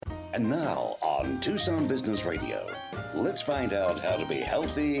And now on Tucson Business Radio, let's find out how to be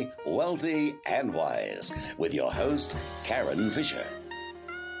healthy, wealthy, and wise with your host, Karen Fisher.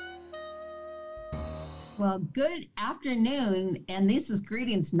 Well, good afternoon, and this is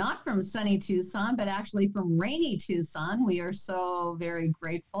greetings not from sunny Tucson, but actually from rainy Tucson. We are so very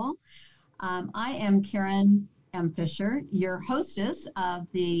grateful. I am Karen M. Fisher, your hostess of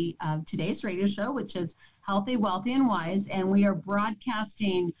the today's radio show, which is Healthy, Wealthy, and Wise, and we are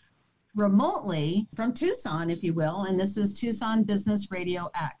broadcasting remotely from Tucson, if you will, and this is Tucson Business Radio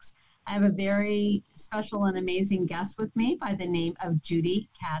X. I have a very special and amazing guest with me by the name of Judy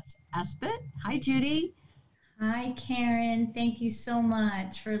Katz-Espedt. Hi, Judy. Hi, Karen. Thank you so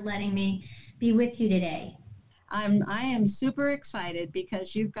much for letting me be with you today. I am super excited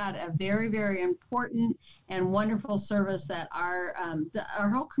because you've got a very, very important and wonderful service that our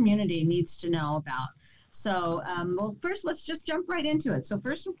whole community needs to know about. So, well, first, let's just jump right into it. So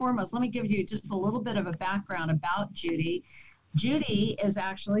first and foremost, let me give you just a little bit of a background about Judy. Judy is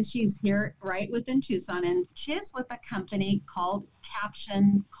actually, she's here right within Tucson, and she is with a company called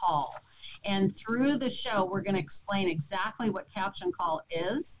Caption Call. And through the show, we're going to explain exactly what Caption Call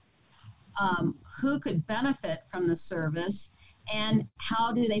is, who could benefit from the service, and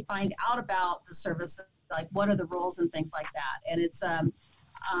how do they find out about the service, like what are the rules and things like that. And it's on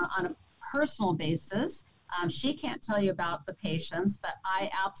a personal basis. She can't tell you about the patients, but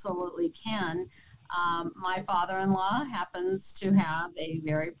I absolutely can. My father-in-law happens to have a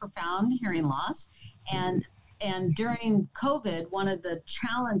very profound hearing loss, and during COVID, one of the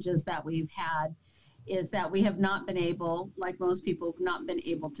challenges that we've had is that we have not been able, like most people, not been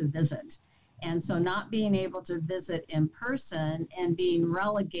able to visit. And so not being able to visit in person and being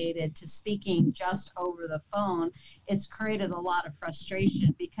relegated to speaking just over the phone, it's created a lot of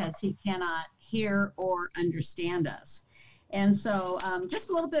frustration because he cannot hear or understand us. And so just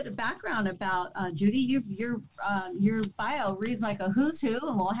a little bit of background about Judy. Your bio reads like a who's who,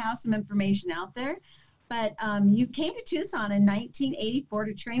 and we'll have some information out there. But you came to Tucson in 1984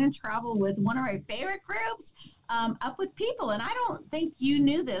 to train and travel with one of our favorite groups, Up With People. And I don't think you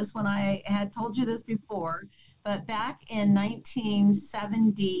knew this when I had told you this before, but back in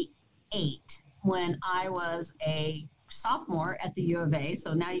 1978, when I was a sophomore at the U of A,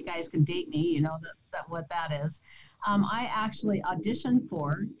 so now you guys can date me, you know what that is, I actually auditioned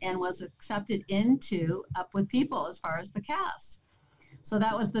for and was accepted into Up With People as far as the cast. So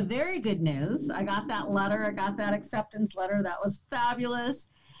that was the very good news. I got that letter. I got that acceptance letter. That was fabulous.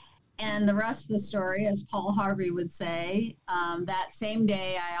 And the rest of the story, as Paul Harvey would say, that same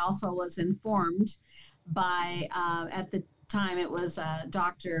day I also was informed by, at the time it was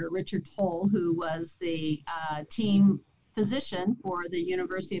Dr. Richard Toll, who was the team physician for the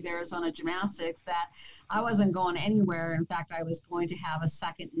University of Arizona Gymnastics, that I wasn't going anywhere. In fact, I was going to have a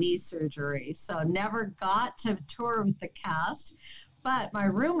second knee surgery. So never got to tour with the cast. But my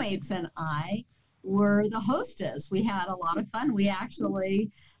roommates and I were the hostess. We had a lot of fun. We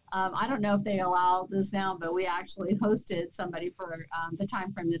actually, I don't know if they allow this now, but we actually hosted somebody for the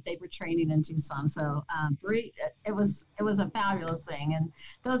time frame that they were training in Tucson. So it was a fabulous thing. And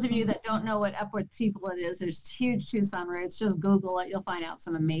those of you that don't know what Up With People it is, there's huge Tucson roots. Just Google it. You'll find out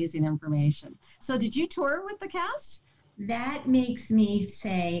some amazing information. So did you tour with the cast? That makes me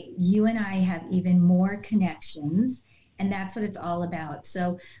say you and I have even more connections. And that's what it's all about.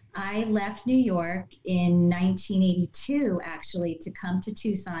 So I left New York in 1982, actually, to come to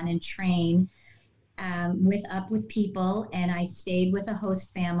Tucson and train with Up With People. And I stayed with a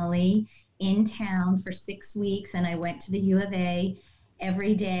host family in town for 6 weeks. And I went to the U of A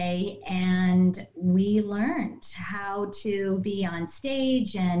every day. And we learned how to be on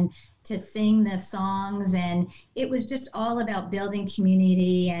stage and to sing the songs. And it was just all about building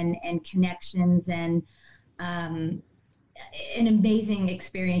community and connections and an amazing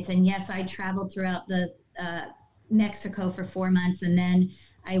experience. And yes, I traveled throughout the Mexico for 4 months, and then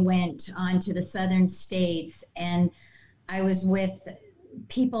I went on to the southern states, and I was with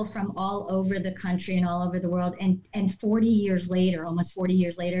people from all over the country and all over the world. And 40 years later, almost 40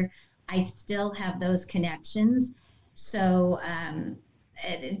 years later, I still have those connections. So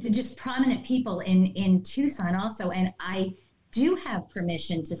just prominent people in Tucson also. And I do have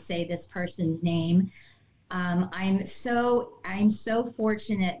permission to say this person's name. I'm so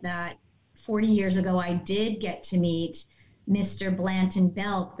fortunate that 40 years ago I did get to meet Mr. Blanton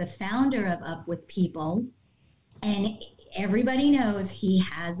Belk, the founder of Up With People, and everybody knows he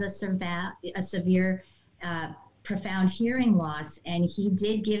has a severe, profound hearing loss, and he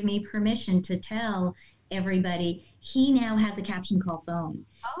did give me permission to tell everybody. He now has a caption call phone.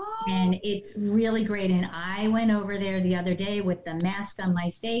 Oh. And it's really great. And I went over there the other day with the mask on my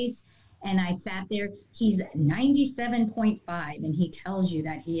face, and I sat there. He's 97.5, and he tells you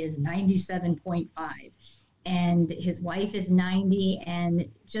that he is 97.5. And his wife is 90, and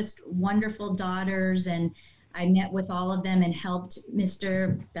just wonderful daughters. And I met with all of them and helped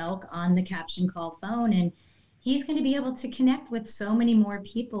Mr. Belk on the caption call phone. And he's going to be able to connect with so many more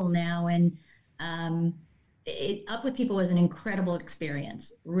people now. And Up with People was an incredible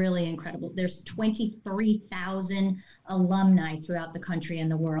experience, really incredible. There's 23,000 alumni throughout the country and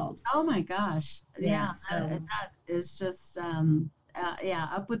the world. Oh my gosh. Yeah. So, that is just,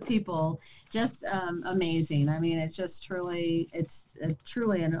 Up with People, just amazing. I mean, it's truly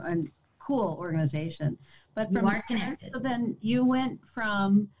a cool organization. But you are connected. So then you went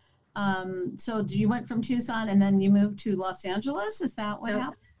from, you went from Tucson and then you moved to Los Angeles? Is that what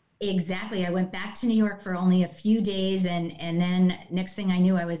happened? Exactly. I went back to New York for only a few days, and then next thing I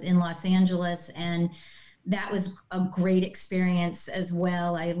knew, I was in Los Angeles, and that was a great experience as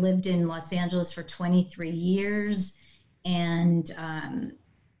well. I lived in Los Angeles for 23 years, and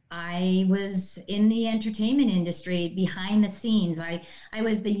I was in the entertainment industry behind the scenes. I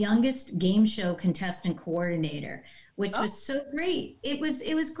was the youngest game show contestant coordinator, which was so great. It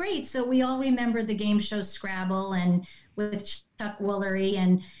was great. So we all remember the game show Scrabble and with Chuck Woolery,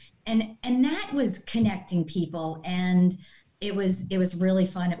 and that was connecting people, and it was really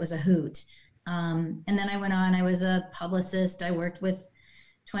fun. It was a hoot. And then I went on. I was a publicist. I worked with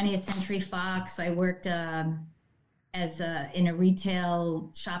 20th Century Fox. I worked in a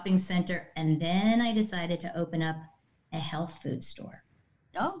retail shopping center, and then I decided to open up a health food store.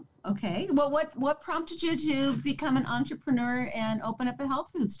 Oh, okay. Well, what prompted you to become an entrepreneur and open up a health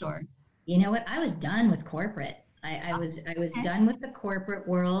food store? You know what? I was done with corporate. I was done with the corporate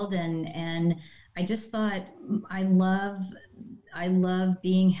world, and I just thought I love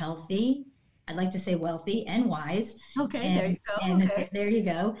being healthy. I'd like to say wealthy and wise. Okay, there you go. And there you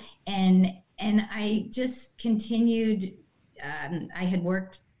go. And I just continued. I had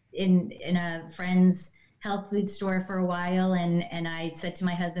worked in a friend's health food store for a while, and I said to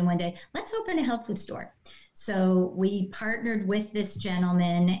my husband one day, let's open a health food store. So we partnered with this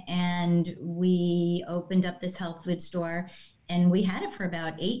gentleman, and we opened up this health food store, and we had it for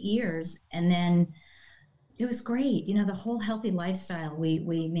about 8 years. And then it was great. You know, the whole healthy lifestyle we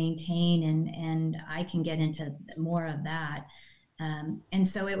maintain, and I can get into more of that. And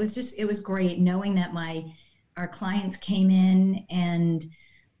so it was great knowing that our clients came in and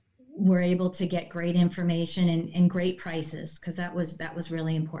were able to get great information and great prices, because that was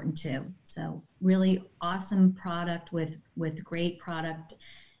really important too. So really awesome product with great product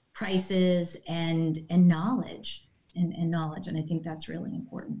prices and knowledge and knowledge. And I think that's really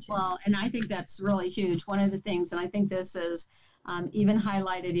important too. Well, and I think that's really huge. One of the things, and I think this is even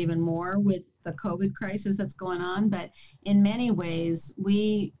highlighted even more with the COVID crisis that's going on, but in many ways,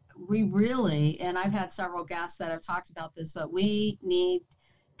 we really, and I've had several guests that have talked about this, but we need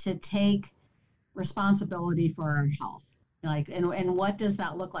to take responsibility for our health. And what does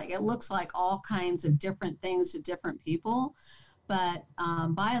that look like? It looks like all kinds of different things to different people, but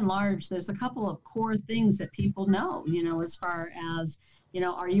by and large, there's a couple of core things that people know, as far as,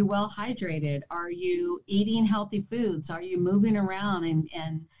 are you well hydrated? Are you eating healthy foods? Are you moving around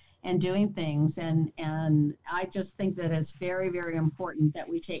and doing things? And I just think that it's very, very important that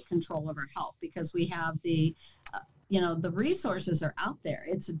we take control of our health, because we have the resources are out there.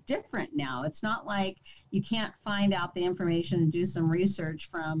 It's different now. It's not like you can't find out the information and do some research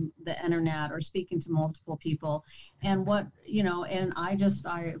from the internet or speaking to multiple people. And and I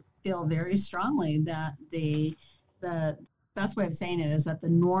feel very strongly that the best way of saying it is that the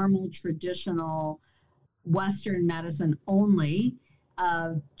normal, traditional Western medicine only,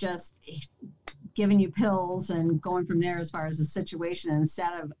 just giving you pills and going from there as far as the situation,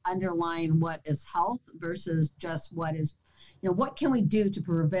 instead of underlying what is health versus just what is, what can we do to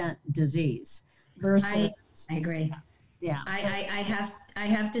prevent disease versus. I agree. Yeah. I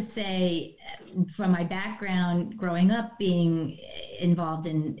have to say, from my background growing up, being involved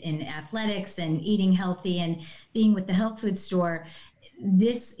in athletics and eating healthy and being with the health food store,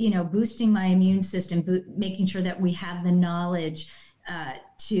 this, boosting my immune system, making sure that we have the knowledge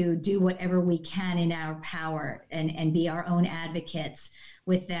to do whatever we can in our power and be our own advocates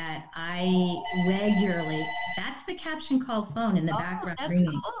with that. I regularly, that's the caption call phone in the background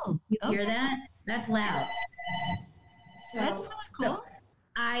ringing. Cool. You hear that? That's loud. That's really cool. So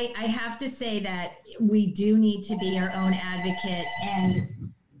I have to say that we do need to be our own advocate.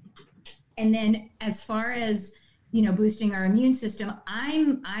 And then as far as, boosting our immune system,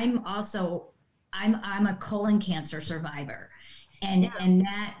 I'm also I'm a colon cancer survivor, and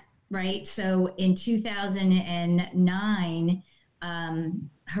that, right. So in 2009,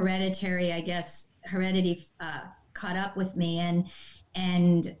 heredity caught up with me,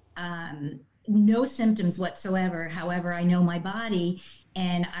 and no symptoms whatsoever. However, I know my body,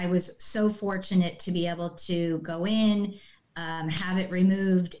 and I was so fortunate to be able to go in, have it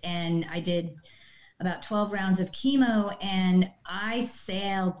removed, and I did about 12 rounds of chemo, and I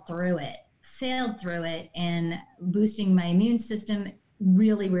sailed through it, and boosting my immune system,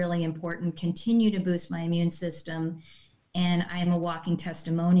 really, really important. Continue to boost my immune system, and I am a walking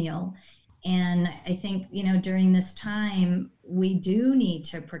testimonial. And I think, during this time, we do need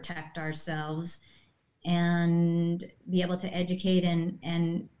to protect ourselves and be able to educate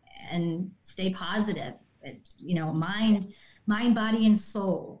and stay positive. Mind, body, and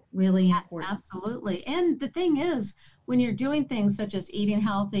soul, really important. Absolutely. And the thing is, when you're doing things such as eating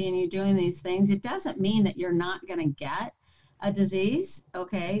healthy and you're doing these things, it doesn't mean that you're not going to get a disease,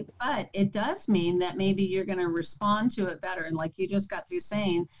 okay? But it does mean that maybe you're going to respond to it better. And like you just got through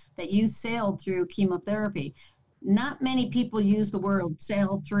saying that you sailed through chemotherapy. Not many people use the word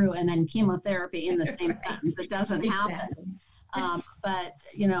sail through and then chemotherapy in the same sentence. It doesn't happen. But,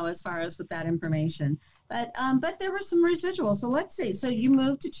 as far as with that information. But there were some residuals. So let's see. So you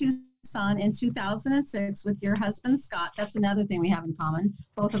moved to Tucson in 2006 with your husband, Scott. That's another thing we have in common.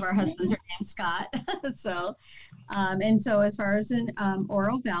 Both of our husbands are named Scott. So as far as in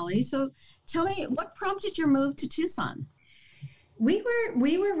Oro Valley. So tell me, what prompted your move to Tucson? We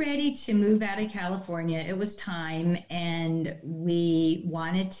were ready to move out of California. It was time, and we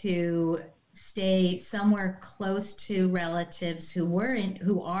wanted to stay somewhere close to relatives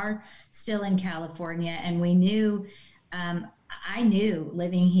who are still in California. And we knew, I knew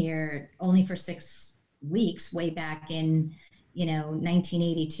living here only for 6 weeks way back in,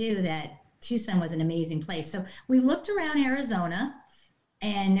 1982, that Tucson was an amazing place. So we looked around Arizona,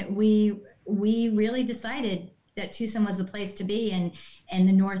 and we really decided that Tucson was the place to be, and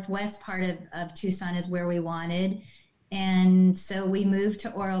the northwest part of Tucson is where we wanted. And so we moved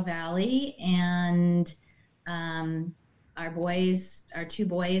to Oro Valley, and our two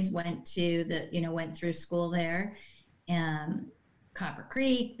boys went to went through school there, Copper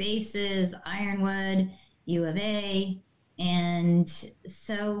Creek, Bases, Ironwood, U of A. And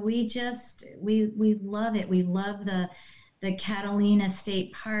so we love it. We love the Catalina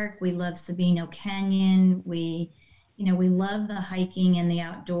State Park. We love Sabino Canyon. We love the hiking and the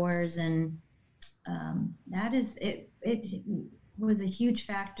outdoors, and that is it. It was a huge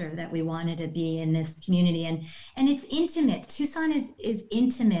factor that we wanted to be in this community, and it's intimate. Tucson is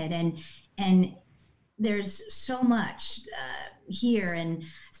intimate, and there's so much here. And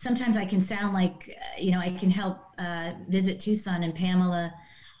sometimes I can sound like I can help visit Tucson, and Pamela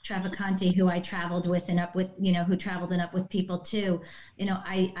Traficante, who I traveled with and up with, who traveled and up with people too.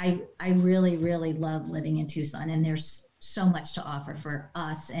 I really, really love living in Tucson, and there's so much to offer for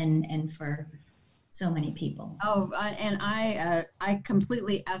us and for so many people. Oh, and I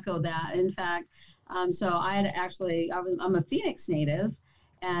completely echo that. In fact, so I'm a Phoenix native,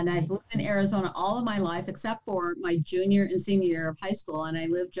 and I've lived in Arizona all of my life except for my junior and senior year of high school, and I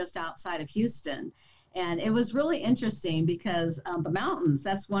lived just outside of Houston. And it was really interesting because the mountains,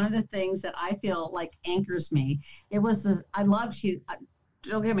 that's one of the things that I feel like anchors me. I loved Houston.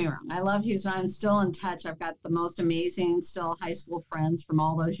 Don't get me wrong, I love Houston. I'm still in touch. I've got the most amazing still high school friends from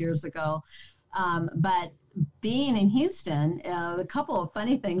all those years ago. But being in Houston, a couple of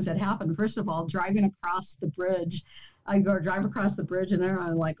funny things that happened. First of all, driving across the bridge, I go drive across the bridge, and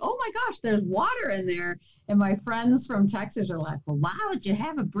I'm like, oh my gosh, there's water in there. And my friends from Texas are like, well, why would you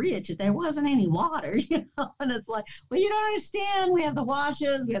have a bridge if there wasn't any water? And it's like, well, you don't understand. We have the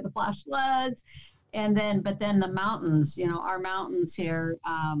washes, we have the flash floods. But then the mountains, our mountains here,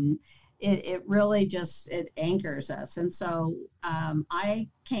 it really it anchors us. And so I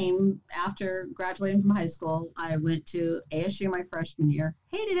came after graduating from high school. I went to ASU my freshman year,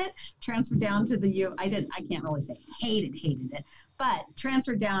 hated it, transferred down to the I can't really say hated it, but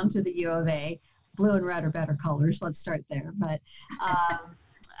transferred down to the U of A. Blue and red are better colors. Let's start there. But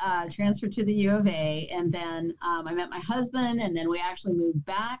transferred to the U of A, and then I met my husband, and then we actually moved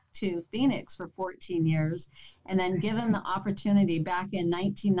back to Phoenix for 14 years. And then given the opportunity back in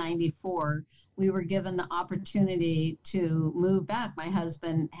 1994, we were given the opportunity to move back. My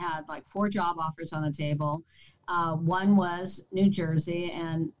husband had like 4 job offers on the table. One was New Jersey,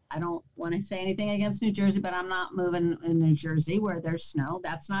 and I don't want to say anything against New Jersey, but I'm not moving in New Jersey where there's snow.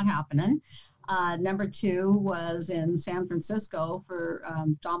 That's not happening. Number 2 was in San Francisco for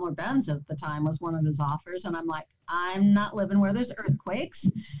Daimler-Benz at the time was one of his offers. And I'm like, I'm not living where there's earthquakes.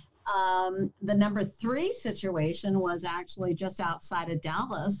 The number 3 situation was actually just outside of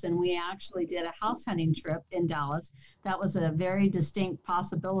Dallas, and we actually did a house hunting trip in Dallas. That was a very distinct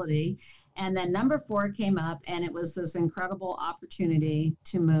possibility. And then number 4 came up, and it was this incredible opportunity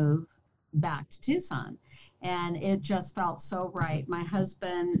to move back to Tucson. And it just felt so right. My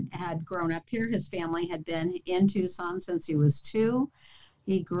husband had grown up here. His family had been in Tucson since he was 2.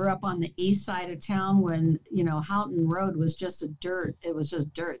 He grew up on the east side of town when, Houghton Road was just dirt. It was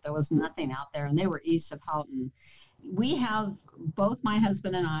just dirt. There was nothing out there, and they were east of Houghton. We have, both my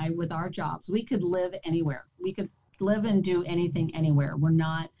husband and I, with our jobs, we could live anywhere. We could live and do anything anywhere.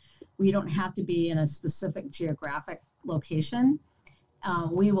 We don't have to be in a specific geographic location.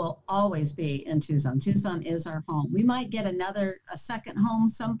 We will always be in Tucson. Tucson is our home. We might get a second home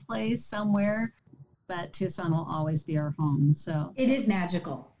someplace, somewhere, but Tucson will always be our home. So it is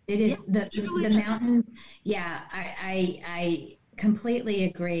magical. It is the mountains. Yeah, I completely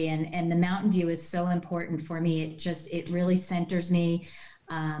agree. And the mountain view is so important for me. It really centers me.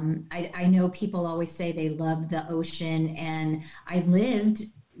 I know people always say they love the ocean, and I lived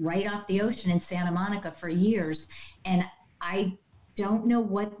right off the ocean in Santa Monica for years. And I don't know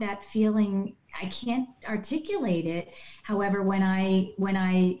what that feeling, I can't articulate it. However, when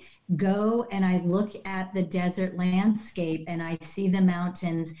I go and I look at the desert landscape and I see the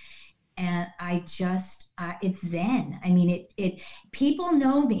mountains, and it's Zen. I mean, people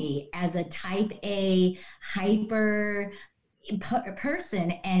know me as a type A hyper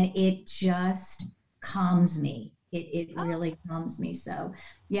person, and it just calms me. It really calms me. So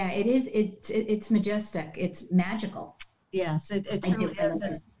yeah, it's majestic. It's magical. Yes, it truly is.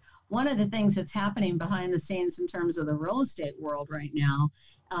 And one of the things that's happening behind the scenes in terms of the real estate world right now,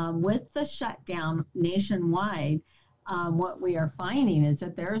 with the shutdown nationwide, what we are finding is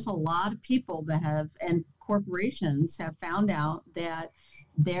that there's a lot of people and corporations have found out that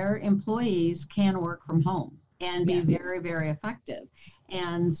their employees can work from home and be very, very effective.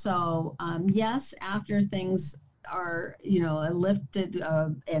 And so, yes, after things are, lifted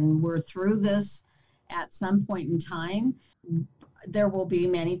and we're through this at some point in time, there will be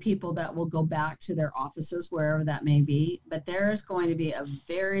many people that will go back to their offices, wherever that may be. But there's going to be a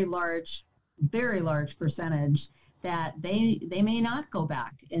very large percentage that they may not go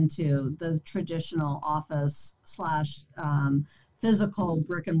back into the traditional office / physical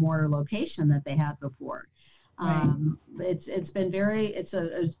brick and mortar location that they had before. Right. It's been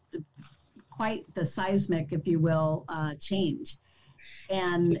quite the seismic, if you will, change.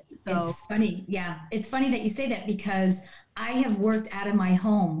 And so it's funny. Yeah. It's funny that you say that, because I have worked out of my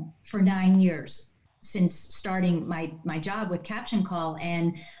home for 9 years since starting my job with Caption Call.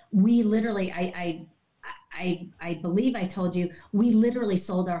 And we literally, I believe I told you, we literally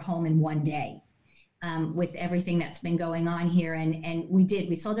sold our home in one day. With everything that's been going on here. And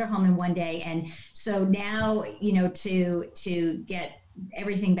we sold our home in one day. And so now, to get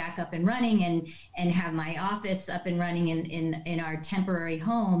everything back up and running and have my office up and running in our temporary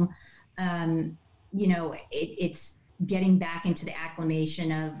home, it's getting back into the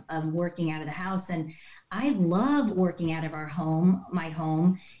acclimation of working out of the house. And I love working out of my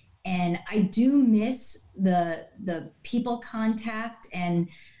home. And I do miss the people contact and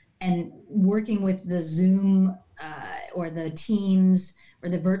working with the Zoom or the Teams or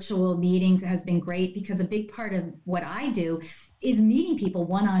the virtual meetings has been great, because a big part of what I do is meeting people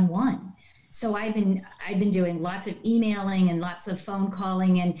one-on-one. So I've been doing lots of emailing and lots of phone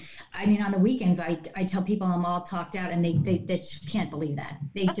calling. And I mean, on the weekends, I tell people I'm all talked out, and they just can't believe that.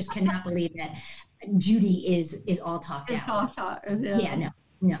 They just cannot believe that Judy is all talked out. Yeah,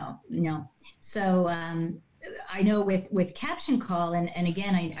 no. So, I know with Caption Call, and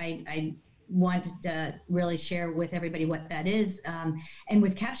again, I wanted to really share with everybody what that is. And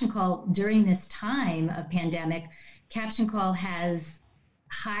with Caption Call, during this time of pandemic, Caption Call has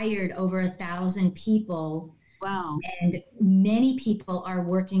hired over 1,000 people. Wow. And many people are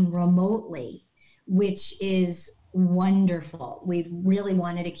working remotely, which is wonderful. We've really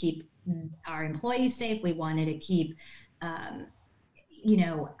wanted to keep our employees safe. We wanted to keep,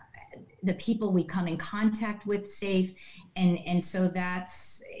 the people we come in contact with safe. And so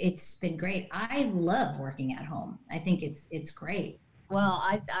it's been great. I love working at home. I think it's great. Well,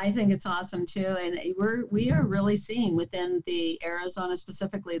 I think it's awesome too. And we are really seeing within the Arizona,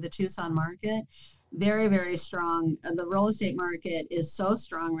 specifically the Tucson market, very, very strong. The real estate market is so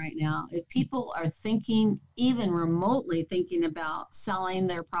strong right now. If people are thinking, even remotely thinking about selling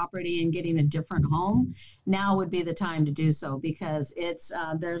their property and getting a different home, now would be the time to do so, because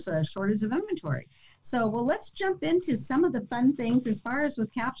there's a shortage of inventory. So, well, let's jump into some of the fun things as far as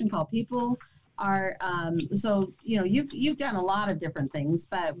with Caption Call. People are so you've done a lot of different things,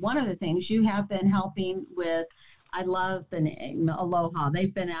 but one of the things you have been helping with, I love the name Aloha.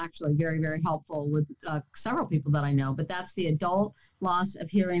 They've been actually very, very helpful with several people that I know, but that's the Adult Loss of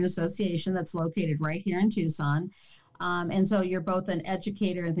Hearing Association that's located right here in Tucson. And so you're both an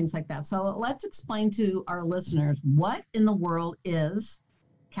educator and things like that. So let's explain to our listeners, what in the world is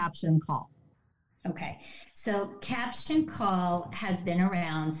Caption Call? Okay, so Caption Call has been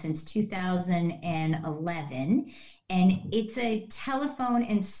around since 2011, and it's a telephone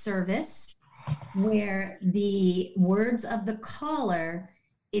and service where the words of the caller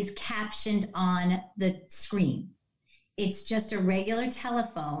is captioned on the screen. It's just a regular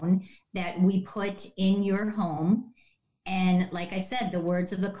telephone that we put in your home. And like I said, the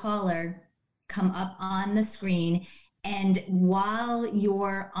words of the caller come up on the screen. And while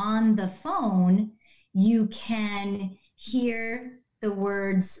you're on the phone, you can hear the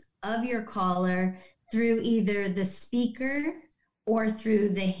words of your caller through either the speaker or through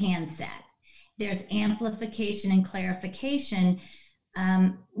the handset. There's amplification and clarification,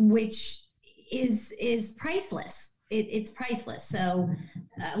 which is priceless. It's priceless. So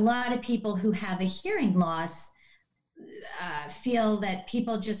a lot of people who have a hearing loss feel that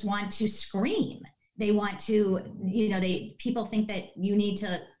people just want to scream. They want to, people think that you need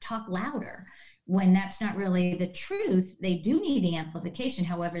to talk louder, when that's not really the truth. They do need the amplification.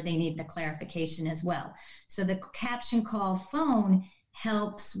 However, they need the clarification as well. So the Caption Call phone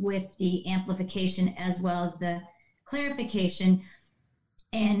helps with the amplification as well as the clarification.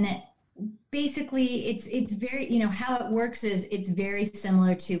 And basically it's very, how it works is it's very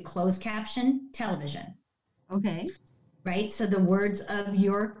similar to closed caption television. Okay. Right? So the words of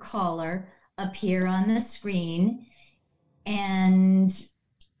your caller appear on the screen, and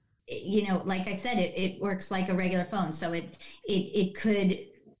like I said, it works like a regular phone. So it could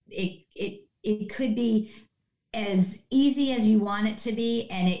be as easy as you want it to be,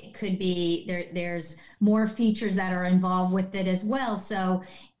 and it could be there's more features that are involved with it as well. So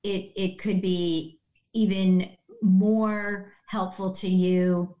it could be even more helpful to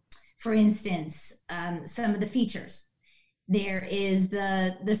you. For instance, some of the features. There is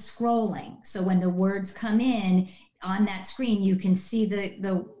the scrolling. So when the words come in on that screen, you can see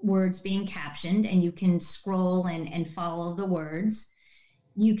the words being captioned, and you can scroll and follow the words.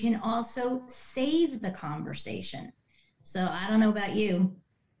 You can also save the conversation. So I don't know about you,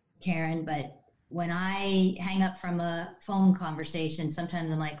 Karen, but when I hang up from a phone conversation,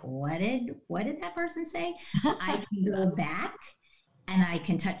 sometimes I'm like, what did that person say? I can go back and I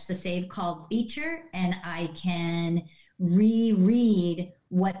can touch the save call feature, and I can reread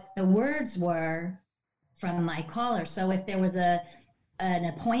what the words were from my caller. So if there was an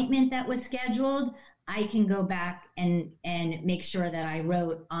appointment that was scheduled, I can go back and make sure that I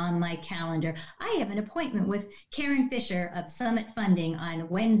wrote on my calendar, I have an appointment with Karen Fisher of Summit Funding on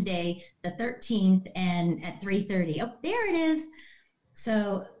Wednesday, the 13th, and at 3:30. Oh, there it is.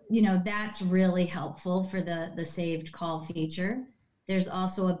 So, that's really helpful for the saved call feature. There's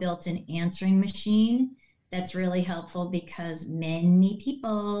also a built-in answering machine that's really helpful, because many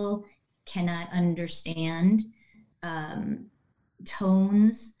people cannot understand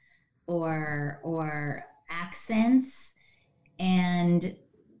tones or accents, and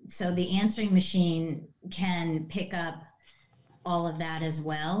so the answering machine can pick up all of that as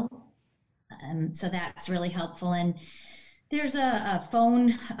well. So that's really helpful. And there's a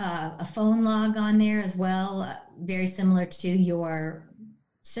phone log on there as well, very similar to your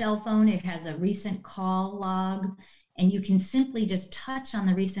cell phone. It has a recent call log, and you can simply just touch on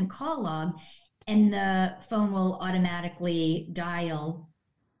the recent call log, and the phone will automatically dial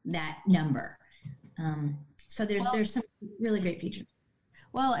that number. So there's some really great features.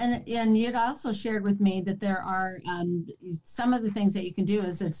 Well, and you'd also shared with me that there are some of the things that you can do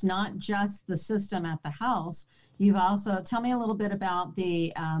is it's not just the system at the house. You've also, tell me a little bit about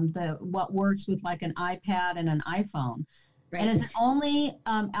the what works with like an iPad and an iPhone. Right. And is it only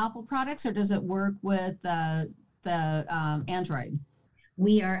Apple products, or does it work with the Android?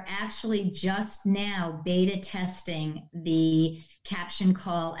 We are actually just now beta testing the Caption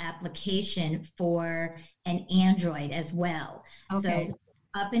Call application for an Android as well. Okay. So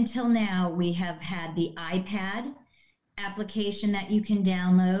up until now, we have had the iPad application that you can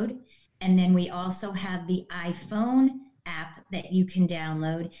download, and then we also have the iPhone app that you can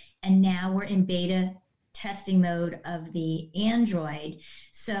download, and now we're in beta testing mode of the Android.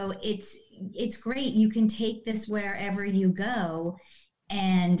 So it's great. You can take this wherever you go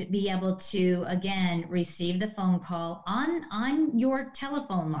and be able to, again, receive the phone call on your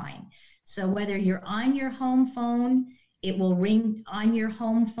telephone line. So whether you're on your home phone, It will ring on your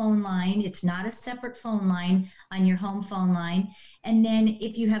home phone line. It's not a separate phone line on your home phone line. And then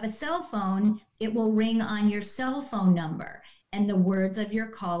if you have a cell phone, it will ring on your cell phone number, and the words of your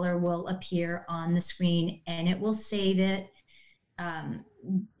caller will appear on the screen, and it will save it. And,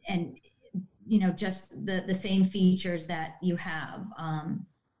 just the same features that you have on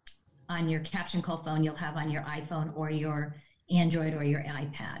your caption call phone, you'll have on your iPhone or your Android or your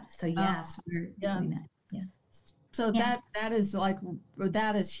iPad. So yes, we're doing that. Yeah. So that is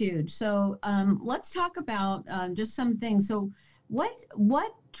huge. So let's talk about just some things. So what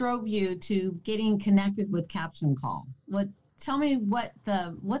drove you to getting connected with Caption Call? Tell me what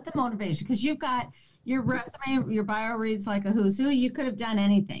the motivation, because you've got your resume, your bio reads like a who's who. You could have done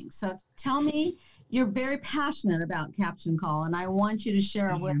anything. So tell me, you're very passionate about Caption Call, and I want you to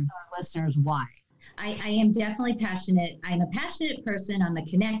share with our listeners why. I am definitely passionate. I'm a passionate person. I'm a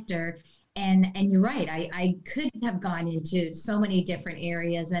connector. And you're right. I could have gone into so many different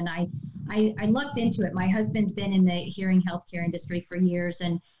areas, and I looked into it. My husband's been in the hearing healthcare industry for years,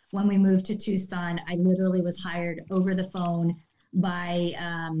 and when we moved to Tucson, I literally was hired over the phone by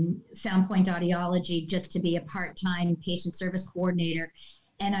Soundpoint Audiology just to be a part-time patient service coordinator,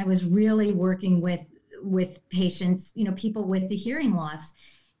 and I was really working with patients, people with the hearing loss,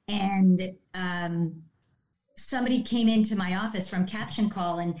 and somebody came into my office from Caption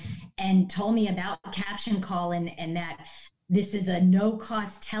Call and told me about Caption Call and that this is a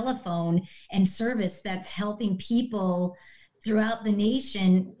no-cost telephone and service that's helping people throughout the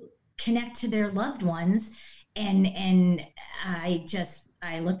nation connect to their loved ones. And I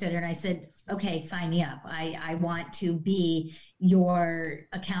looked at her and I said, okay, sign me up. I want to be your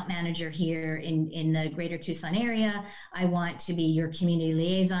account manager here in the greater Tucson area. I want to be your community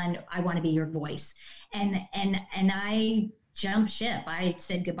liaison. I want to be your voice. And I jumped ship. I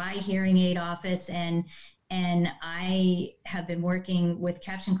said goodbye hearing aid office, and I have been working with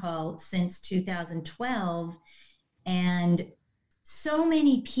Caption Call since 2012. And so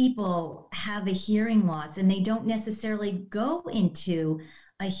many people have a hearing loss and they don't necessarily go into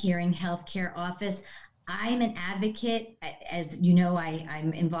a hearing healthcare office. I'm an advocate. As you know,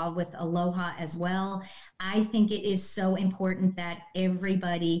 I'm involved with Aloha as well. I think it is so important that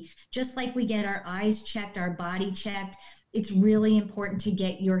everybody, just like we get our eyes checked, our body checked, it's really important to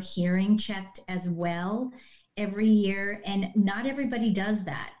get your hearing checked as well every year. And not everybody does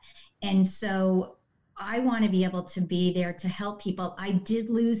that. And so I want to be able to be there to help people. I did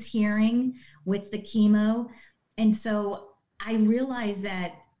lose hearing with the chemo. And so I realized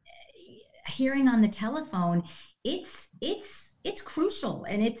that hearing on the telephone, it's crucial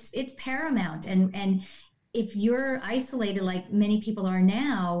and it's paramount. And if you're isolated like many people are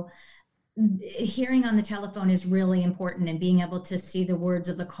now, hearing on the telephone is really important, and being able to see the words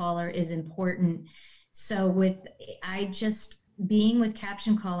of the caller is important. So being with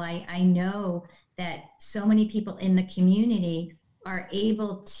Caption Call, I know that so many people in the community are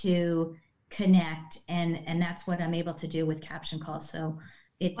able to connect, and that's what I'm able to do with Caption Call. So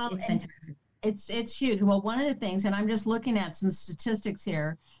it's fantastic. It's huge. Well, one of the things, and I'm just looking at some statistics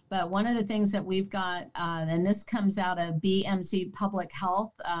here, but one of the things that we've got, and this comes out of BMC Public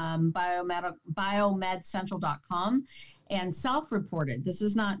Health, biomedcentral.com, and self-reported. This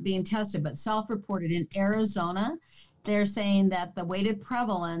is not being tested, but self-reported in Arizona. They're saying that the weighted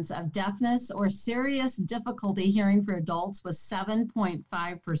prevalence of deafness or serious difficulty hearing for adults was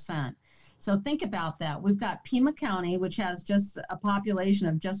 7.5%. So think about that. We've got Pima County, which has just a population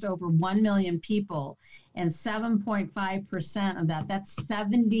of just over 1 million people, and 7.5% of that's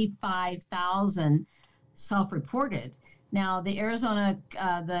 75,000 self-reported. Now, the Arizona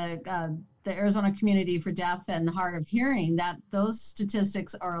Community for Deaf and Hard of Hearing, those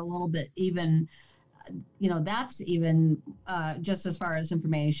statistics are a little bit even. That's even just as far as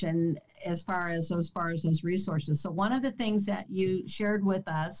information, as far as those resources. So one of the things that you shared with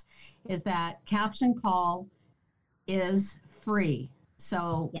us is that Caption Call is free.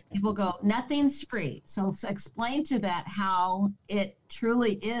 So people go, nothing's free. So explain to that how it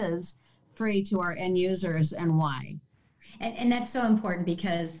truly is free to our end users and why. And that's so important,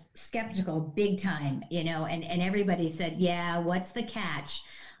 because skeptical, big time, and everybody said, yeah, what's the catch?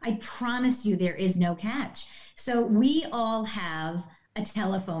 I promise you there is no catch. So we all have a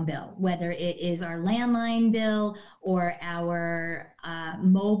telephone bill, whether it is our landline bill or our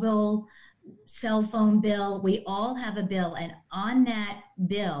mobile cell phone bill. We all have a bill, and on that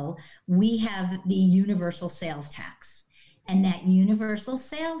bill, we have the universal sales tax. And that universal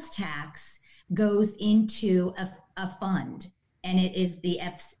sales tax goes into a fund, and it is the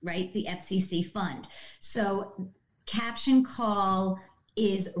FCC fund. So Caption Call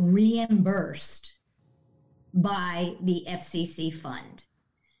is reimbursed by the FCC fund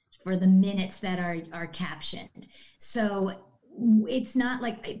for the minutes that are captioned. So it's not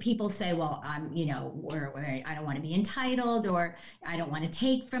like people say, well, I'm, I don't want to be entitled, or I don't want to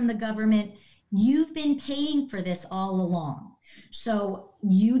take from the government. You've been paying for this all along. So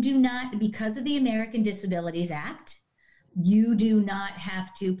you do not, because of the American Disabilities Act, you do not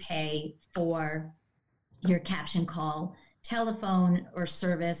have to pay for your caption call, telephone, or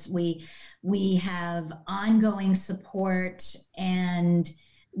service. We have ongoing support, and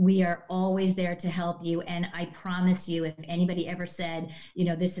we are always there to help you. And I promise you, if anybody ever said,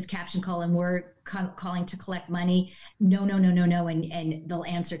 this is caption call and we're calling to collect money, no, and they'll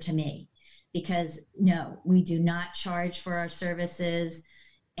answer to me, because no, we do not charge for our services,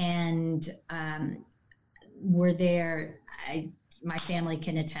 and we're there. My family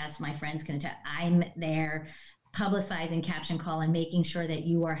can attest, my friends can attest. I'm there publicizing caption call and making sure that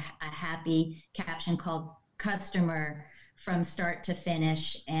you are a happy caption call customer from start to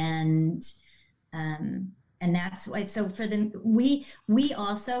finish. And that's why, so for them, we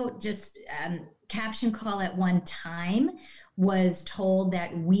also just, caption call at one time was told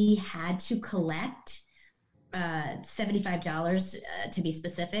that we had to collect $75 to be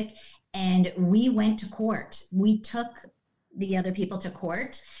specific. And we went to court. We took the other people to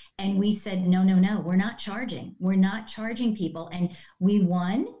court, and we said, no, we're not charging. We're not charging people. And we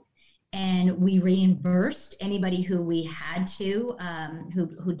won, and we reimbursed anybody who we had to,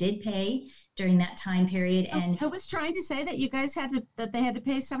 who did pay during that time period. And who was trying to say that you guys that they had to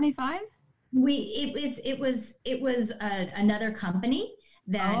pay 75? It was another company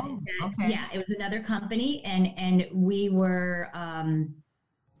that okay. Yeah, it was another company, and we were, I'm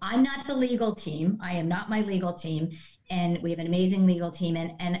not the legal team. I am not my legal team. And we have an amazing legal team.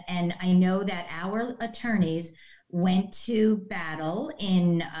 And I know that our attorneys went to battle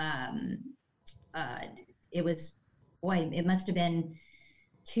in, it must have been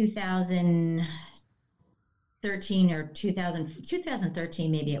 2013 or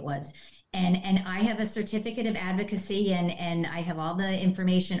 2013, maybe it was. And I have a certificate of advocacy, and I have all the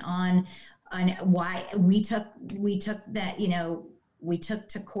information on why we took that, we took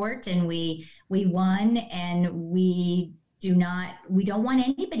to court, and we won, and we don't want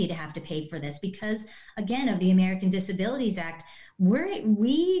anybody to have to pay for this because, again, of the American Disabilities Act.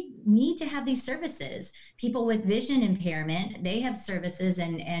 We need to have these services. People with vision impairment, they have services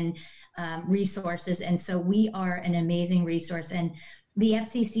and resources. And so we are an amazing resource. And the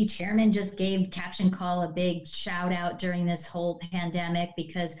FCC chairman just gave caption call a big shout out during this whole pandemic,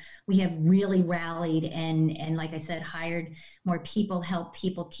 because we have really rallied and like I said, hired more people, help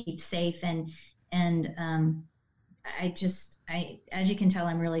people keep safe. And as you can tell,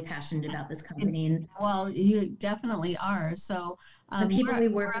 I'm really passionate about this company. And well, you definitely are. So the people we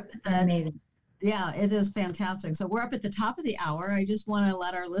work with are amazing. Yeah, it is fantastic. So we're up at the top of the hour. I just want to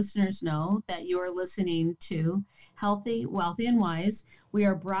let our listeners know that you are listening to Healthy, Wealthy, and Wise. We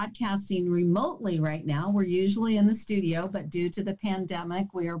are broadcasting remotely right now. We're usually in the studio, but due to the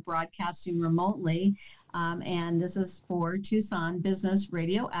pandemic, we are broadcasting remotely. And this is for Tucson Business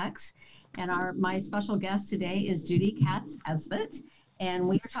Radio X. And my special guest today is Judy Katz-Esvit. And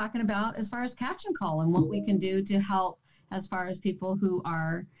we are talking about as far as caption call and what we can do to help as far as people who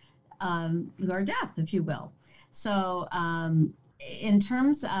are deaf, if you will. So in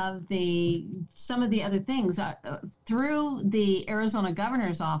terms of some of the other things, through the Arizona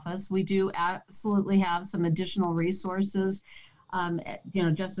Governor's Office, we do absolutely have some additional resources,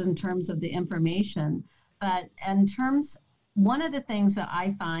 just in terms of the information. But in terms, one of the things that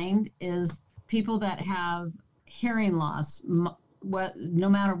I find is people that have hearing loss, no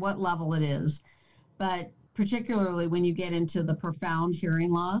matter what level it is, but particularly when you get into the profound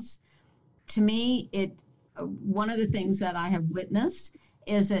hearing loss, to me, one of the things that I have witnessed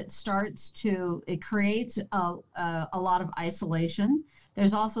is it creates a lot of isolation.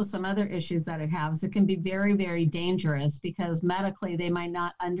 There's also some other issues that it has. It can be very, very dangerous because medically they might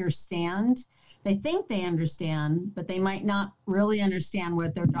not understand. They think they understand, but they might not really understand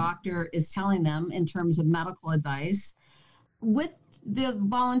what their doctor is telling them in terms of medical advice. With the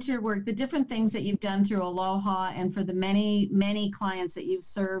volunteer work, the different things that you've done through Aloha, and for the many, many clients that you've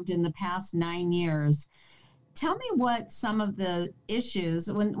served in the past 9 years, tell me what some of the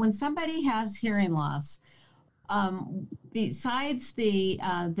issues, when somebody has hearing loss, besides the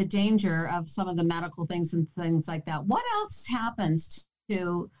danger of some of the medical things and things like that, what else happens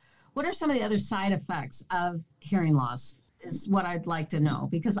what are some of the other side effects of hearing loss is what I'd like to know,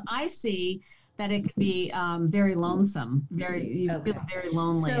 because I see that it can be very lonesome, feel very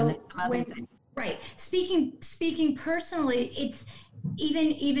lonely. So right. Speaking personally,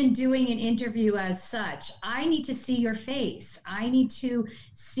 even doing an interview as such, I need to see your face. I need to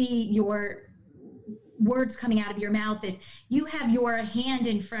see your words coming out of your mouth. If you have your hand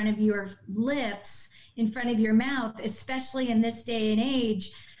in front of your lips, in front of your mouth, especially in this day and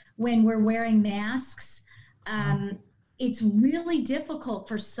age when we're wearing masks, it's really difficult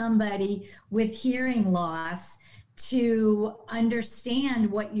for somebody with hearing loss to understand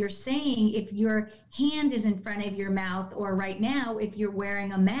what you're saying if your hand is in front of your mouth, or right now, if you're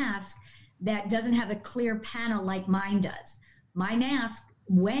wearing a mask that doesn't have a clear panel like mine does. My mask,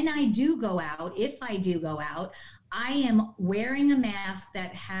 when I do go out, if I do go out, I am wearing a mask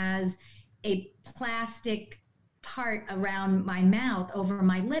that has a plastic part around my mouth over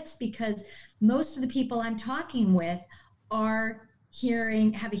my lips, because most of the people I'm talking with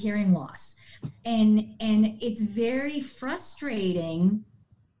have a hearing loss. And it's very frustrating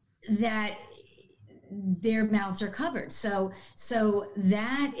that their mouths are covered. So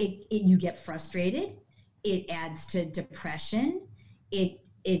that you get frustrated. It adds to depression.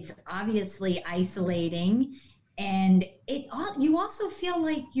 It's obviously isolating, and you also feel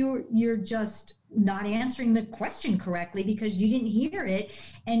like you're just not answering the question correctly because you didn't hear it,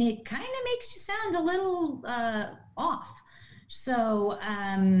 and it kind of makes you sound a little off. So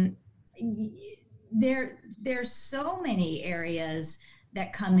there's so many areas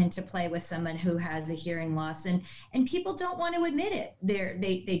that come into play with someone who has a hearing loss, and people don't want to admit it.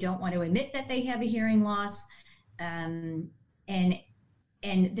 They don't want to admit that they have a hearing loss, and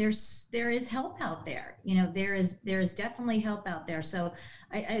there is help out there. There is definitely help out there. So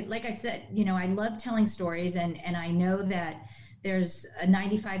I like I said, I love telling stories, and I know that there's a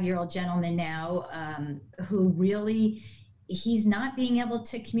 95-year-old gentleman now who really, he's not being able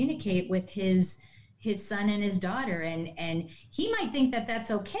to communicate with his son and his daughter, and he might think that that's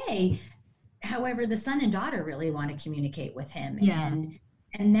okay. However, the son and daughter really want to communicate with him. Yeah.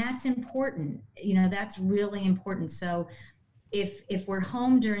 And that's important. That's really important. So if we're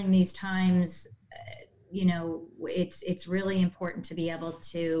home during these times, it's really important to be able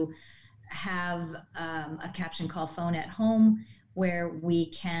to have a caption call phone at home where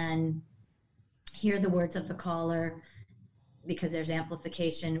we can hear the words of the caller, because there's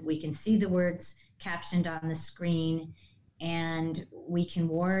amplification. We can see the words captioned on the screen, and we can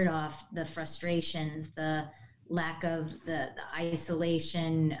ward off the frustrations, the lack of the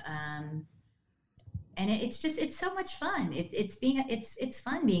isolation, and it's so much fun. It's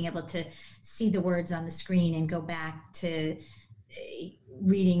fun being able to see the words on the screen and go back to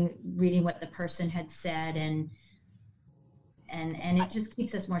reading what the person had said, and it just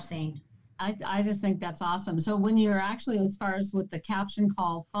keeps us more sane. I just think that's awesome. So when you're actually, as far as with the caption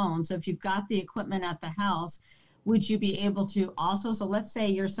call phone, so if you've got the equipment at the house, would you be able to also, so let's say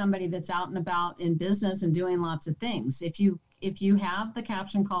you're somebody that's out and about in business and doing lots of things. If you have the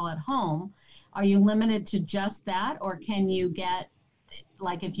caption call at home, are you limited to just that, or can you get,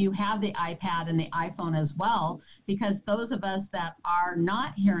 like if you have the iPad and the iPhone as well, because those of us that are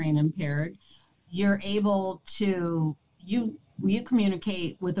not hearing impaired, you're able to, you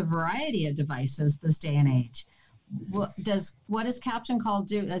communicate with a variety of devices this day and age. What does Caption Call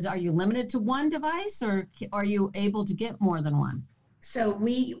do? Are you limited to one device, or are you able to get more than one? So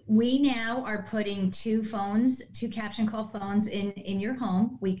we now are putting two Caption Call phones in your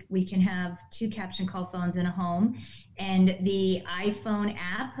home. We can have two Caption Call phones in a home, and the iPhone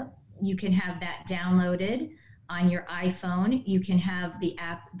app, you can have that downloaded on your iPhone. You can have the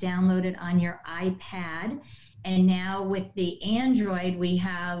app downloaded on your iPad. And now with the Android,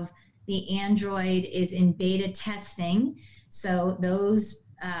 the Android is in beta testing. So those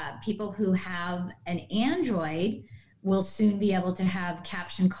people who have an Android will soon be able to have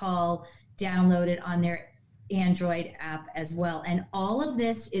Caption Call downloaded on their Android app as well. And all of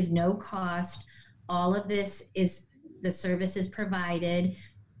this is no cost. All of this is, the service is provided.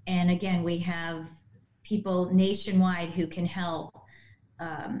 And again, we have people nationwide who can help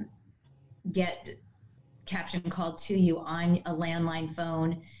get Caption Call to you on a landline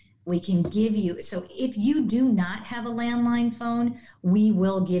phone. We can give you, so if you do not have a landline phone, we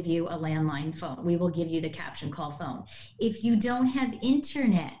will give you a landline phone. We will give you the Caption Call phone. If you don't have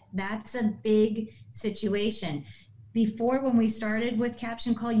internet, that's a big situation. Before, when we started with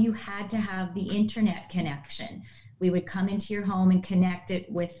Caption Call, you had to have the internet connection. We would come into your home and connect it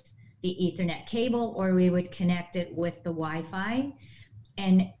with the Ethernet cable, or we would connect it with the Wi-Fi.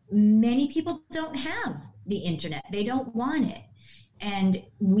 And many people don't have the internet. They don't want it. And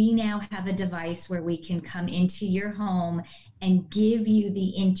we now have a device where we can come into your home and give you the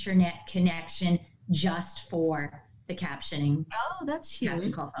internet connection just for the captioning. Oh, that's huge.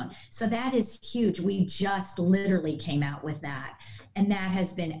 Caption call phone. So that is huge. We just literally came out with that, and that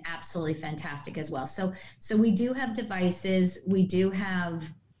has been absolutely fantastic as well. So we do have devices. We do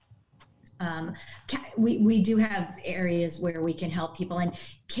have we do have areas where we can help people. And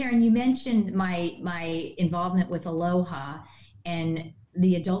Karen, you mentioned my involvement with Aloha and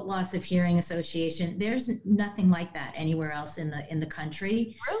the Adult Loss of Hearing Association. There's nothing like that anywhere else in the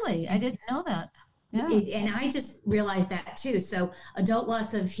country. Really? I didn't know that. Yeah. And I just realized that too. So Adult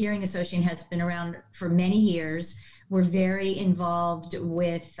Loss of Hearing Association has been around for many years. We're very involved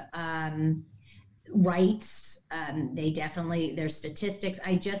with rights. Their statistics.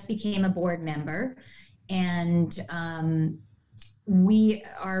 I just became a board member, and we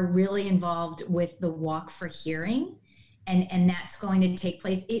are really involved with the Walk for Hearing. And that's going to take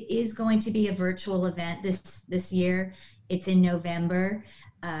place. It is going to be a virtual event this year. It's in November.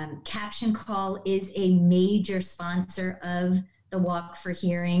 Caption Call is a major sponsor of the Walk for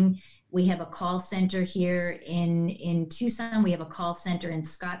Hearing. We have a call center here in Tucson. We have a call center in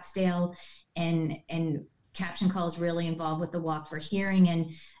Scottsdale, and Caption Call is really involved with the Walk for Hearing.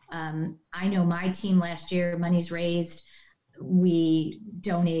 And I know my team last year, monies raised, we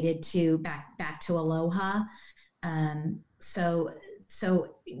donated to back to Aloha. So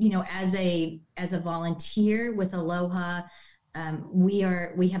as a volunteer with Aloha, we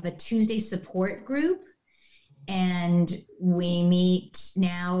have a Tuesday support group, and we meet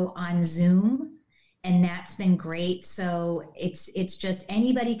now on Zoom, and that's been great. So it's just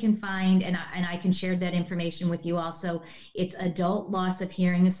anybody can find, and I can share that information with you also. It's Adult Loss of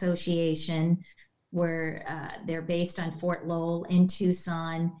Hearing Association, where they're based on Fort Lowell in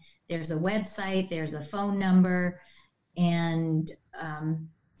Tucson. There's a website, there's a phone number, and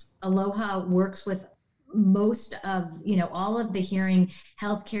Aloha works with most of, all of the hearing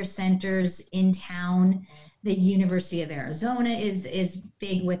healthcare centers in town. The University of Arizona is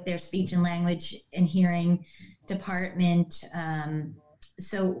big with their speech and language and hearing department.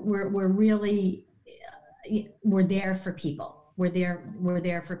 So we're really, we're there for people. We're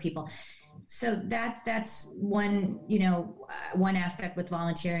there for people. So that's one, one aspect with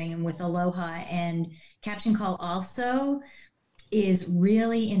volunteering and with Aloha. And Caption Call also is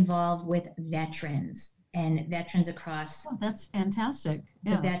really involved with veterans and veterans across. Oh, that's fantastic.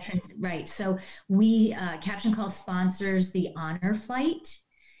 Yeah. The veterans, right. So we, Caption Call sponsors the Honor Flight.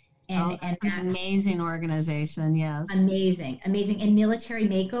 And that's an amazing organization. Yes. Amazing. And military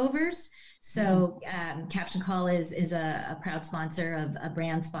makeovers. So Caption Call is a proud sponsor a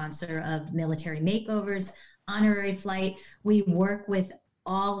brand sponsor of military makeovers, honorary flight. We work with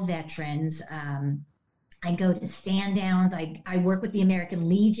all veterans. I go to stand downs. I work with the American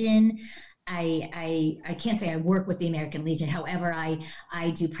Legion. I can't say I work with the American Legion. However, I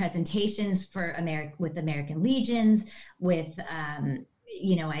do presentations for with American Legions. With I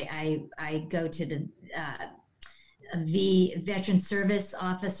go to the veteran service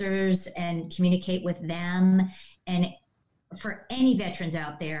officers and communicate with them. And for any veterans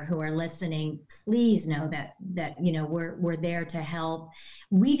out there who are listening, please know that we're there to help.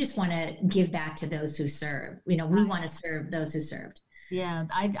 We just want to give back to those who serve. We want to serve those who served. Yeah,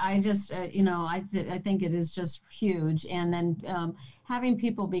 I just I think it is just huge. And then having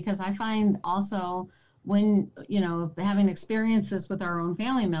people, because I find also when having experienced this with our own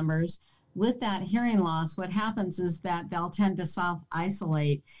family members, with that hearing loss, what happens is that they'll tend to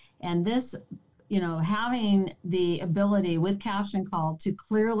self-isolate. And this, having the ability with Caption Call to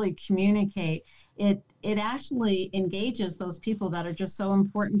clearly communicate, it actually engages those people that are just so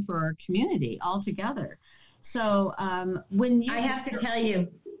important for our community altogether. So I have to tell you,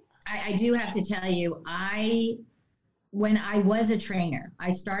 I do have to tell you, when I was a trainer, I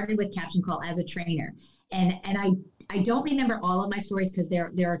started with Caption Call as a trainer. And I don't remember all of my stories because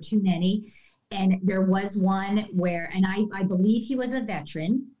there are too many. And there was one where, and I believe he was a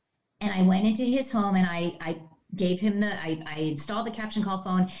veteran, and I went into his home and I gave him I installed the Caption Call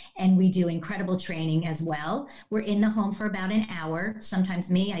phone, and we do incredible training as well. We're in the home for about an hour.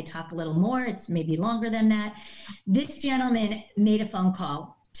 Sometimes I talk a little more. It's maybe longer than that. This gentleman made a phone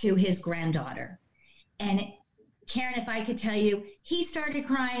call to his granddaughter. And Karen, if I could tell you, he started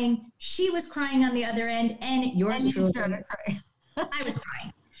crying. She was crying on the other end, and yours truly started crying. I was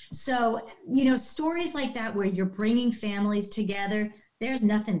crying. So, stories like that where you're bringing families together, there's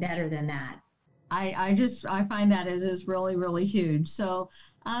nothing better than that. I find that is really, really huge. So,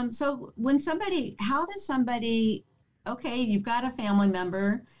 when how does somebody, you've got a family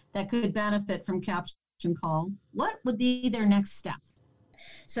member that could benefit from Caption Call, what would be their next step?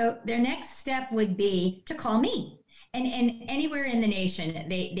 So their next step would be to call me. And anywhere in the nation,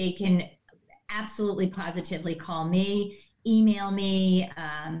 they can absolutely positively call me, email me.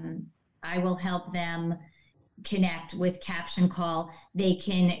 I will help them connect with Caption Call. They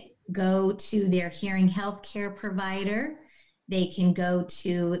can go to their hearing healthcare provider. They can go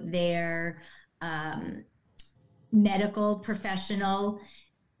to their medical professional.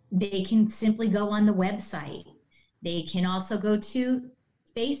 They can simply go on the website. They can also go to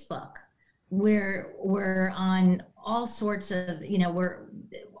Facebook. We're on all sorts of, we're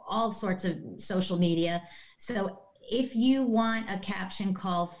all sorts of social media. So if you want a Caption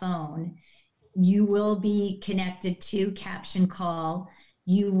Call phone, you will be connected to Caption Call.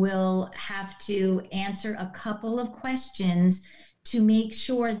 You will have to answer a couple of questions to make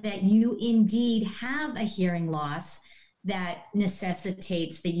sure that you indeed have a hearing loss that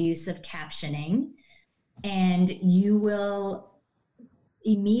necessitates the use of captioning. And you will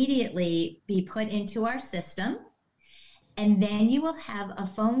immediately be put into our system. And then you will have a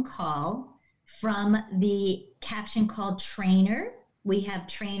phone call from the Caption Call trainer. We have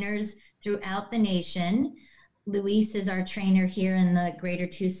trainers throughout the nation. Luis is our trainer here in the greater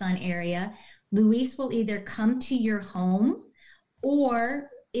Tucson area. Luis will either come to your home, or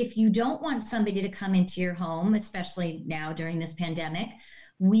if you don't want somebody to come into your home, especially now during this pandemic,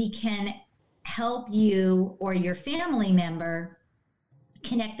 we can help you or your family member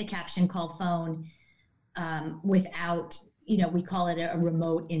connect the Caption Call phone without, we call it a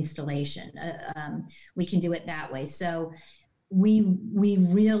remote installation. We can do it that way. So we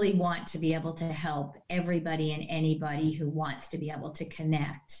really want to be able to help everybody and anybody who wants to be able to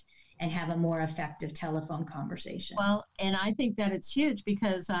connect and have a more effective telephone conversation. Well, and I think that it's huge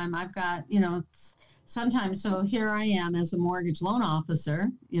because I've got, sometimes, so here I am as a mortgage loan officer,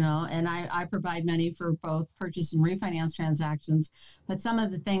 and I provide money for both purchase and refinance transactions. But some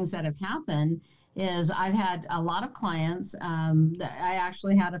of the things that have happened is I've had a lot of clients. I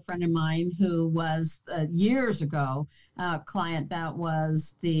actually had a friend of mine who was years ago a client that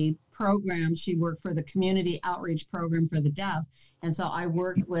was the program. She worked for the community outreach program for the deaf. And so I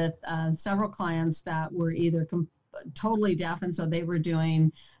worked with several clients that were either totally deaf. And so they were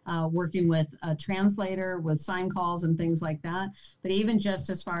doing working with a translator with sign calls and things like that. But even just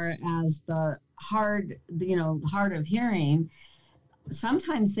as far as the hard of hearing,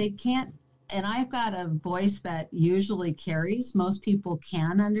 sometimes they can't. And I've got a voice that usually carries. Most people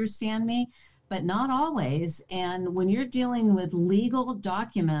can understand me, but not always. And when you're dealing with legal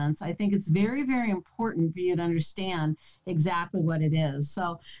documents, I think it's very, very important for you to understand exactly what it is.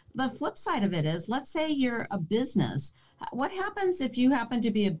 So the flip side of it is, let's say you're a business. What happens if you happen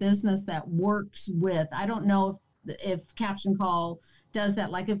to be a business that works with, I don't know if Caption Call does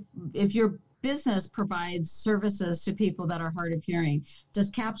that, like if your business provides services to people that are hard of hearing, does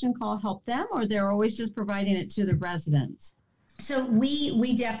Caption Call help them, or they're always just providing it to the residents? So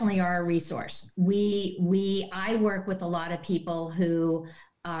we definitely are a resource. I work with a lot of people who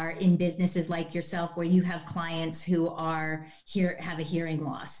are in businesses like yourself, where you have clients who have a hearing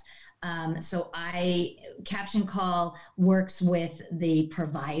loss. So Caption Call works with the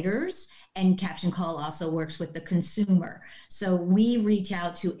providers, and Caption Call also works with the consumer. So we reach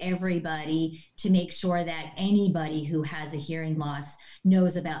out to everybody to make sure that anybody who has a hearing loss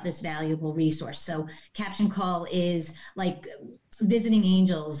knows about this valuable resource. So Caption Call is like Visiting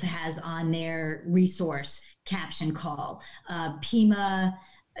Angels has on their resource Caption Call. Pima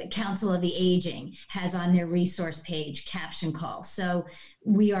Council of the Aging has on their resource page Caption Call. So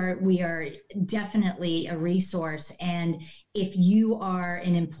we are definitely a resource. And if you are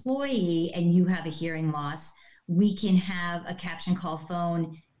an employee and you have a hearing loss, we can have a Caption Call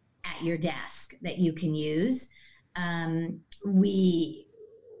phone at your desk that you can use. We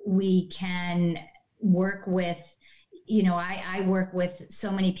can work with, I work with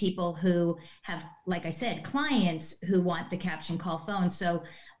so many people who have, like I said, clients who want the Caption Call phone. So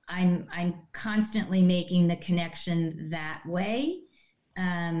I'm constantly making the connection that way.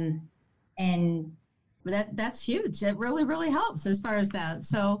 And that's huge. It really, really helps as far as that.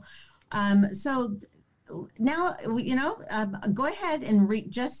 So, so now, go ahead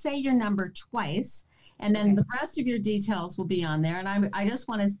and just say your number twice, and then the rest of your details will be on there. And I just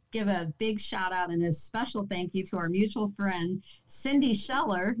want to give a big shout out and a special thank you to our mutual friend, Cindy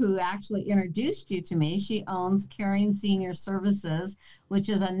Scheller, who actually introduced you to me. She owns Caring Senior Services, which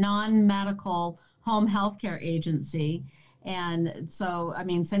is a non-medical home healthcare agency. And so,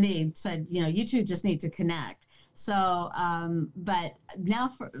 Cindy said, you two just need to connect. So, but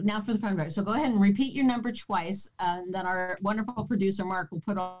now for the fun part. So go ahead and repeat your number twice, and then our wonderful producer, Mark, will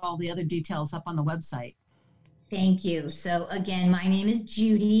put all the other details up on the website. Thank you. So again, my name is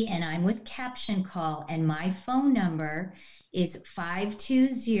Judy, and I'm with Caption Call, and my phone number is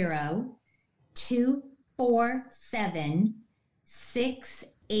 520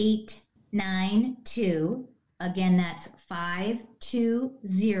 520-247-6892. Again, that's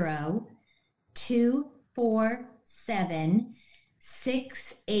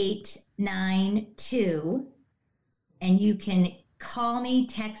 520-247-6892. And you can call me,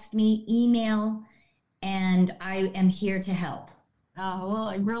 text me, email, and I am here to help. Oh, well,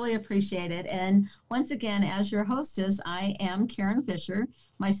 I really appreciate it. And once again, as your hostess, I am Karen Fisher.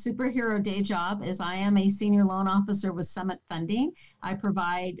 My superhero day job is I am a senior loan officer with Summit Funding. I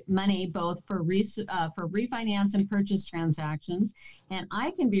provide money both for refinance and purchase transactions, and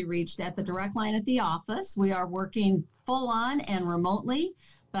I can be reached at the direct line at the office. We are working full on and remotely,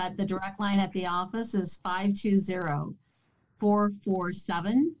 but the direct line at the office is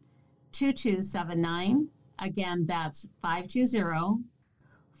 520-447-2279. Again, that's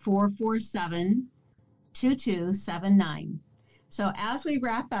 520-447-2279. So as we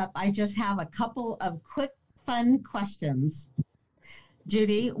wrap up, I just have a couple of quick, fun questions.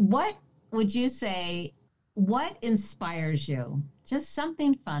 Judy, what would you say, what inspires you? Just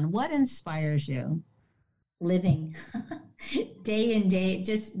something fun. What inspires you? Living day and day,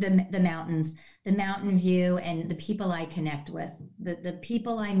 just the mountains, the mountain view, and the people I connect with, the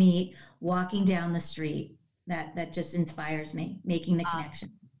people I meet walking down the street. That just inspires me, making the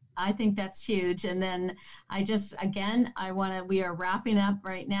connection. I think that's huge. And then we are wrapping up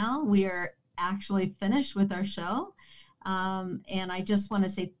right now. We are actually finished with our show. And I just want to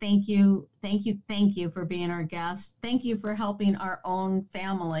say thank you for being our guest. Thank you for helping our own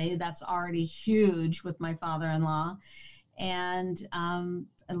family. That's already huge with my father-in-law. And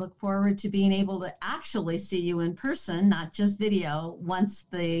I look forward to being able to actually see you in person, not just video, once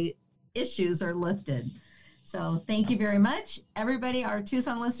the issues are lifted. So thank you very much. Everybody, our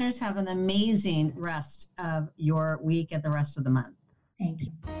Tucson listeners, have an amazing rest of your week and the rest of the month. Thank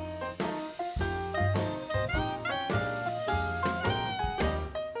you.